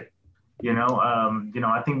realistic.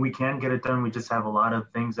 I think we can get it done. We just have a lot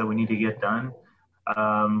of things that we need to get done.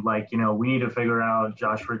 We need to figure out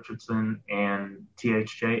Josh Richardson and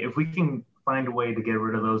THJ. If we can find a way to get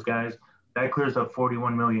rid of those guys, that clears up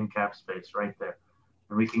 $41 million cap space right there.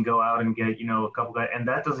 And we can go out and get, a couple guys. And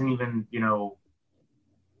that doesn't even,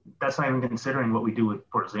 that's not even considering what we do with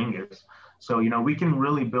Porzingis. So, we can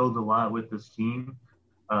really build a lot with this team.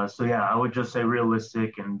 I would just say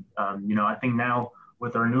realistic. And, I think now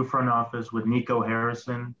with our new front office, with Nico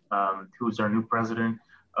Harrison, who's our new president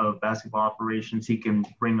of basketball operations, he can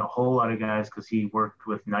bring a whole lot of guys because he worked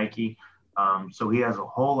with Nike. So he has a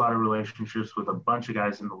whole lot of relationships with a bunch of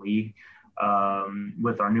guys in the league.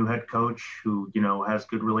 With our new head coach who, has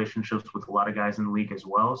good relationships with a lot of guys in the league as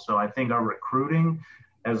well. So I think our recruiting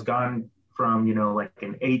has gone from,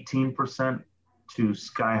 an 18% to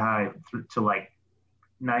sky high to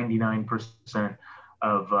 99%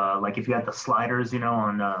 of if you had the sliders,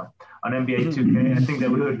 on NBA 2K, I think that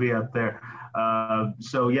we would be up there. I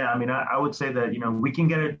would say that, we can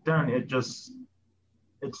get it done. It's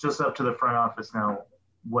just up to the front office now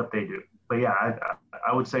what they do. But yeah,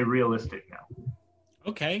 I would say realistic now.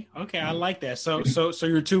 Okay. I like that. So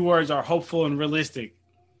your two words are hopeful and realistic.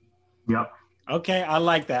 Yep. Okay, I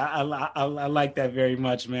like that. I like that very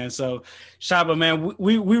much, man. So, Shaba, man,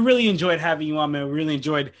 we really enjoyed having you on, man. We really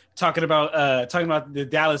enjoyed talking about the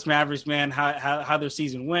Dallas Mavericks, man. How their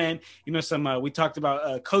season went. We talked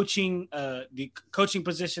about coaching, the coaching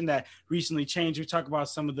position that recently changed. We talked about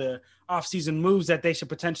some of the offseason moves that they should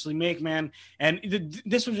potentially make, man. And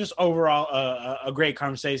this was just overall a great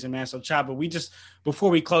conversation, man. So, Chaba,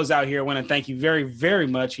 before we close out here, I want to thank you very, very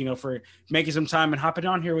much, for making some time and hopping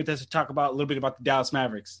on here with us to talk about a little bit about the Dallas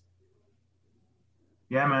Mavericks.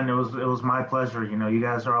 Yeah, man, it was my pleasure. You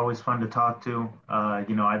guys are always fun to talk to.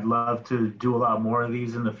 I'd love to do a lot more of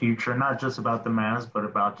these in the future, not just about the Mavs, but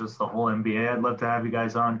about just the whole NBA. I'd love to have you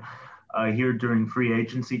guys on here during free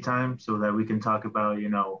agency time so that we can talk about,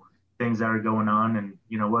 things that are going on and,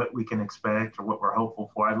 what we can expect or what we're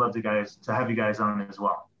hopeful for. I'd love to have you guys on as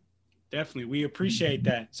well. Definitely. We appreciate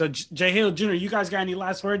that. So Jay Hill Jr., you guys got any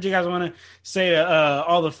last words you guys want to say to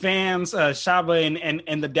all the fans, Shaba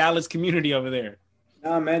and the Dallas community over there?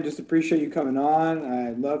 No, man, just appreciate you coming on.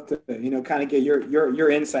 I'd love to, kind of get your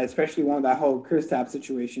insight, especially on that whole Kristaps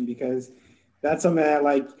situation, because that's something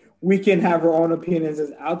that, we can have our own opinions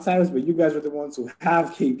as outsiders, but you guys are the ones who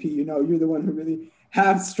have KP. You're the one who really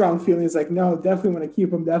have strong feelings. No, definitely want to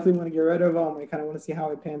keep him, definitely want to get rid of him. I kind of want to see how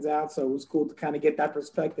it pans out. So it was cool to kind of get that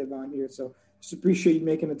perspective on here. So just appreciate you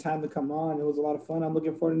making the time to come on. It was a lot of fun. I'm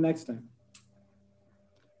looking forward to next time.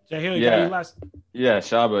 Jay Hill, you got any last? Yeah,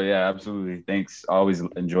 Shaba. Yeah, absolutely. Thanks. Always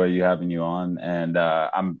enjoy having you on, and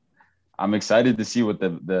I'm excited to see what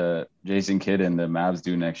the Jason Kidd and the Mavs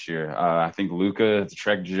do next year. I think Luka, the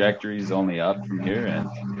trajectory is only up from here, and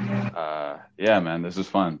yeah, man, this was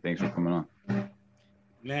fun. Thanks for coming on.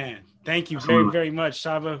 Man, thank you very, very much,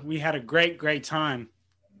 Shaba. We had a great time.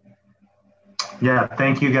 Yeah,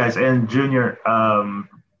 thank you guys. And Junior,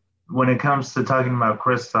 when it comes to talking about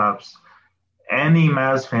Kristaps, any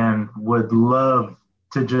Mavs fan would love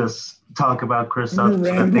to just talk about Kristaps so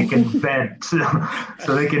that they can vent,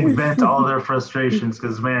 so they can vent all their frustrations.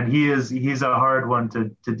 Because man, he's a hard one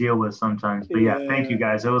to deal with sometimes. But yeah, thank you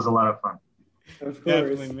guys. It was a lot of fun. Of course.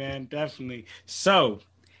 Definitely, man, definitely. So,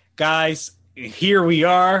 guys, here we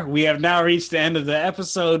are. We have now reached the end of the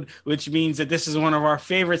episode, which means that this is one of our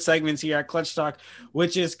favorite segments here at Clutch Talk,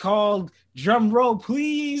 which is called Drum Roll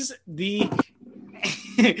Please, the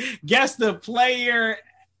Guess the Player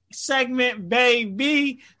segment,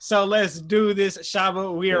 baby. So let's do this.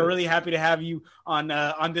 Shaba, we are really happy to have you on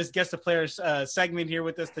this Guess the Player segment here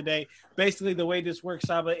with us today. Basically, the way this works,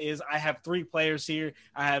 Shaba, is I have 3 players here.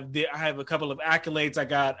 I have a couple of accolades. I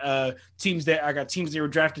got teams they were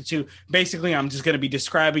drafted to. Basically, I'm just going to be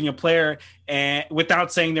describing a player and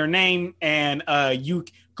without saying their name, and you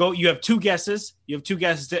have 2 guesses. You have 2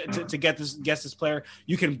 guesses to guess this player.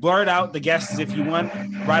 You can blurt out the guesses if you want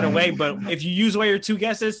right away, but if you use away your 2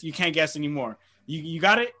 guesses, you can't guess anymore. You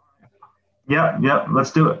got it? Yep.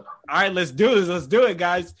 Let's do it. All right, let's do this. Let's do it,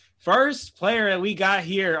 guys. First player that we got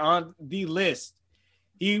here on the list.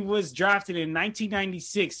 He was drafted in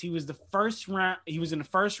 1996. He was the first round. He was in the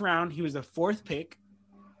first round. He was the 4th pick.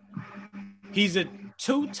 He's a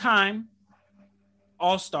 2-time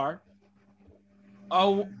All-Star.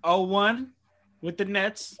 01 with the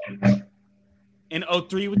Nets and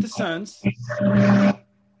 03 with the Suns.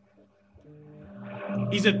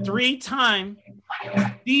 He's a 3-time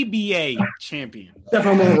CBA champion.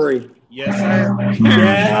 Stephon Marbury. Yes, sir. Yes, sir.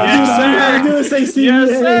 I was gonna say CBA. Yes,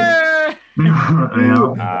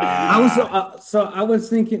 sir. I was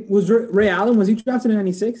thinking, was Ray Allen, was he drafted in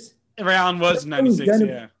 96? Ray Allen was 96,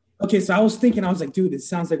 yeah. Okay, so I was like, dude, it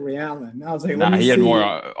sounds like Ray Allen. And I was like, he had more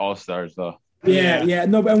All-Stars though. Yeah.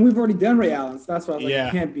 No, but we've already done Ray Allen, so that's why I was like,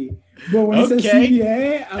 it can't be. But when he said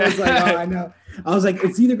CBA, I was like, oh, I know. I was like,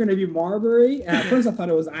 it's either going to be Marbury. And at first, I thought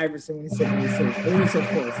it was Iverson when he said 96. But then he said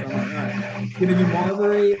 4. So I'm like, all right, it's going to be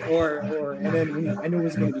Marbury or and then I knew it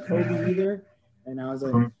was going to be Kobe either. And I was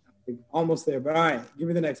like, almost there. But all right, give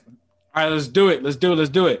me the next one. All right, let's do it.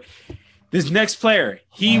 This next player,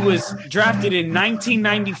 he was drafted in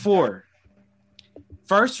 1994.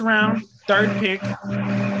 First round, 3rd pick.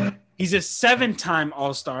 He's a 7-time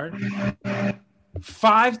All-Star,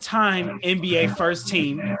 5-time NBA first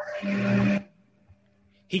team.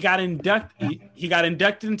 He got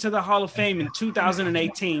inducted into the Hall of Fame in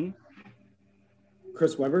 2018.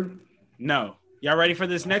 Chris Webber? No. Y'all ready for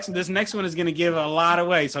this next one? This next one is going to give a lot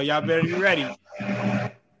away, so y'all better be ready.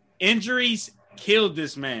 Injuries killed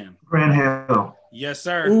this man. Grant Hill. Yes,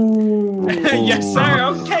 sir. Yes, sir.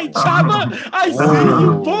 Okay, Chaba, I see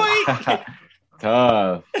you, boy.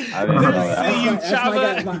 Tough. I didn't know that. See you,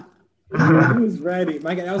 Chaba. He was ready.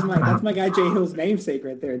 That's my guy Jay Hill's namesake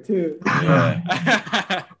right there too.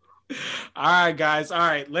 Yeah. All right, guys. All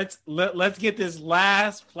right, let's get this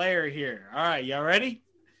last player here. All right, y'all ready?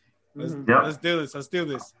 Let's do this. Let's do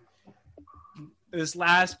this. This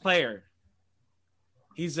last player.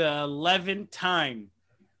 He's a 11-time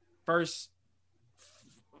first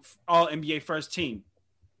All NBA first team.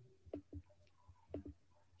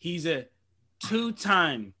 He's a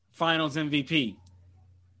 2-time Finals MVP.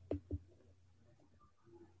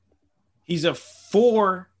 He's a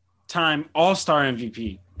 4-time All-Star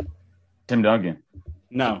MVP. Tim Duncan.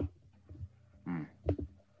 No.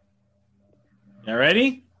 You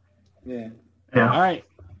ready? Yeah. Yeah. All right.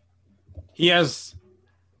 He has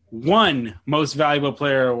one Most Valuable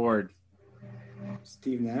Player award.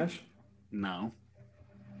 Steve Nash. No.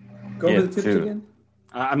 Go over the tips 2. again.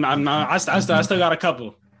 I'm not. I still got a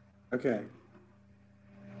couple. Okay.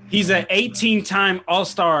 He's an 18-time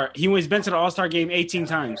All-Star. He's been to the All-Star game 18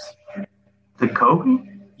 times. The Kobe?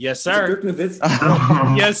 Yes, Is it sir. Dirk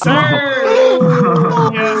Nowitzki? Yes, sir.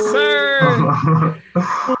 Yes, sir.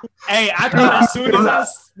 Hey, I thought as soon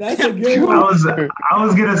as That's a good one. I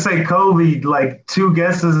was gonna say Kobe like 2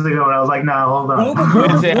 guesses ago, and I was like, nah, hold on. You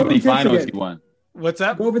didn't say how many tips finals again. he won. What's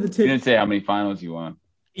up? Go over the You tips. didn't say how many finals he won.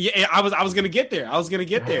 Yeah, I was gonna get there. Because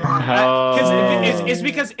Oh. it's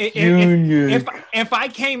because Junior. if I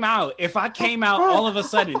came out all of a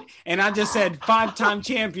sudden and I just said 5-time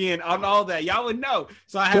champion on all that, y'all would know.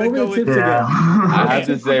 So I had to go with Yeah. I have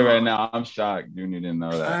to say right now, I'm shocked. Junior didn't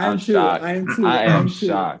know that. I'm shocked. I am too. I am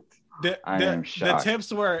shocked. I am shocked.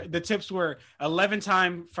 The tips were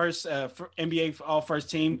 11-time first for NBA All First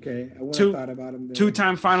Team, Okay, I would Two- have thought about him.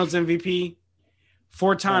 2-time Finals MVP,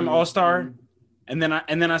 4-time All Star, and then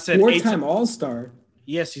I said 4-time All Star.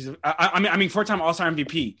 Yes, he's. I mean 4-time All Star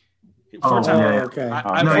MVP. Oh, 4-time. yeah. Okay.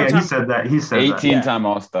 No, yeah, he said that. He said that. 18-time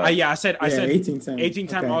All-Star. I said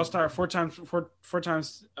 18-time. All Star, 4 times.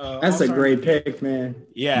 That's All-Star a great MVP. pick, man.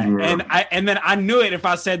 Yeah, Yeah. and then I knew it if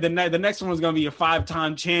I said the next one was gonna be a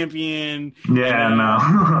 5-time champion. Yeah, And,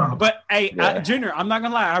 no. But hey, Yeah. Junior, I'm not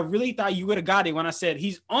gonna lie. I really thought you would have got it when I said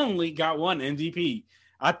he's only got one MVP.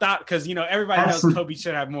 I thought because everybody knows Kobe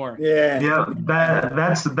should have more. Yeah. Yeah,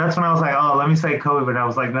 that's when I was like, oh, let me say Kobe, but I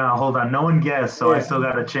was like, no, hold on, no one guessed, so I Yeah. still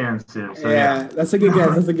got a chance to. So, Yeah, that's a good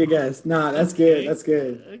guess. Nah, that's good. That's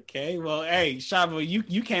good. Okay, well, hey, Shabo,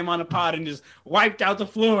 you came on the pod and just wiped out the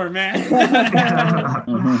floor, man.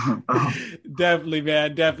 Definitely,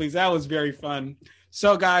 man. Definitely. That was very fun.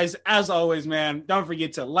 So, guys, as always, man, don't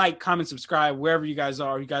forget to like, comment, subscribe wherever you guys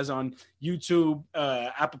are. You guys on YouTube,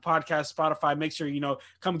 Apple Podcasts, Spotify. Make sure,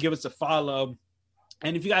 come give us a follow.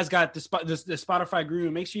 And if you guys got the Spotify Green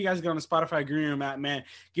Room, make sure you guys get on the Spotify Green Room app, man.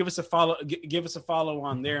 Give us a follow. Give us a follow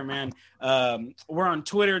on there, man. We're on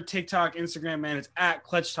Twitter, TikTok, Instagram, man. It's at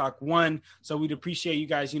Clutch Talk 1. So we'd appreciate you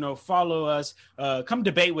guys, follow us. Come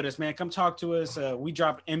debate with us, man. Come talk to us. We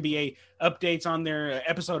drop NBA updates on there,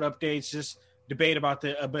 episode updates. Just debate about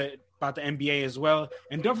the NBA as well.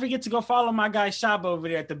 And don't forget to go follow my guy Shab over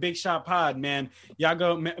there at the Big Shot Pod, man. Y'all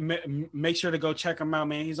go make sure to go check him out,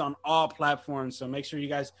 man. He's on all platforms, so make sure you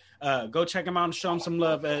guys go check him out and show him some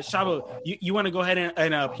love. Shabo, you want to go ahead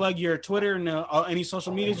and plug your Twitter and any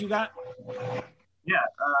social medias you got? Yeah.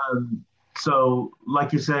 So,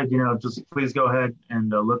 like you said, just please go ahead and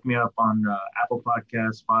look me up on Apple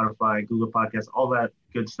Podcasts, Spotify, Google Podcasts, all that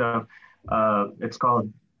good stuff. It's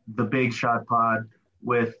called The Big Shot Pod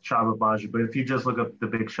with Chaba Baja. But if you just look up The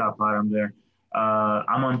Big Shot Pod, I'm there.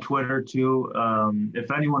 I'm on Twitter too. If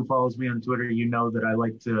anyone follows me on Twitter, you know that I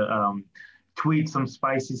like to tweet some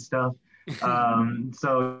spicy stuff.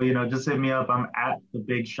 So, just hit me up. I'm at The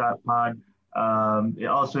Big Shot Pod.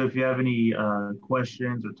 Also, if you have any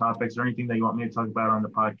questions or topics or anything that you want me to talk about on the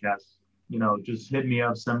podcast, just hit me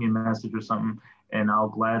up, send me a message or something, and I'll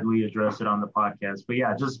gladly address it on the podcast. But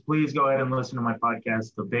yeah, just please go ahead and listen to my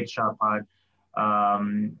podcast, The Big Shot Pod.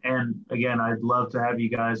 And again, I'd love to have you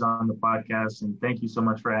guys on the podcast, and thank you so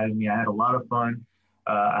much for having me. I had a lot of fun.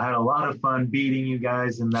 I had a lot of fun beating you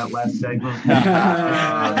guys in that last segment. He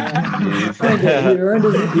earned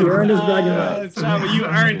his bragging rights. Chaba, you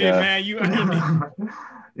earned it, man. You earned it.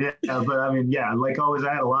 Yeah, but I mean, yeah, like always,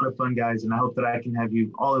 I had a lot of fun, guys, and I hope that I can have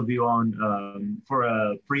all of you on for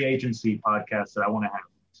a free agency podcast that I want to have.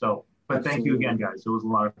 So, but thank you again, guys. It was a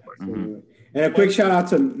lot of fun. Mm-hmm. And a quick shout out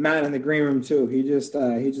to Matt in the green room too. He just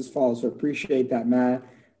follows. So appreciate that, Matt,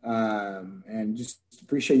 and just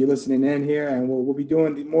appreciate you listening in here. And we'll be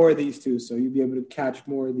doing more of these too, so you'll be able to catch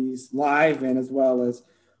more of these live and as well as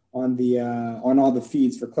on all the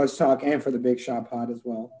feeds for Clutch Talk and for the Big Shot Pod as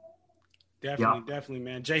well. Definitely,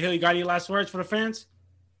 man. Jay Hill, you got any last words for the fans?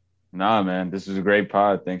 Nah, man, this was a great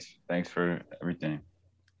pod. Thanks for everything.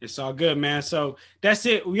 It's all good, man. So that's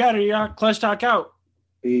it. We out of here. Clutch Talk out.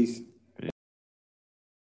 Peace.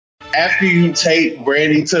 After you take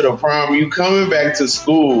Brandy to the prom, you coming back to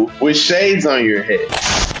school with shades on your head.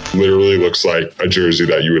 Literally looks like a jersey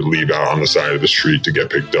that you would leave out on the side of the street to get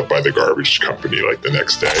picked up by the garbage company like the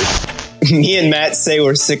next day. Me and Matt say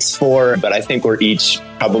we're 6'4", but I think we're each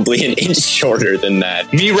probably an inch shorter than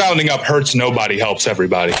that. Me rounding up hurts nobody, helps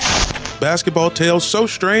everybody. Basketball tales so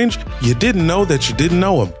strange, you didn't know that you didn't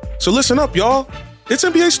know them. So listen up, y'all. It's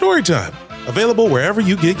NBA Storytime, available wherever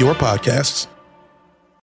you get your podcasts.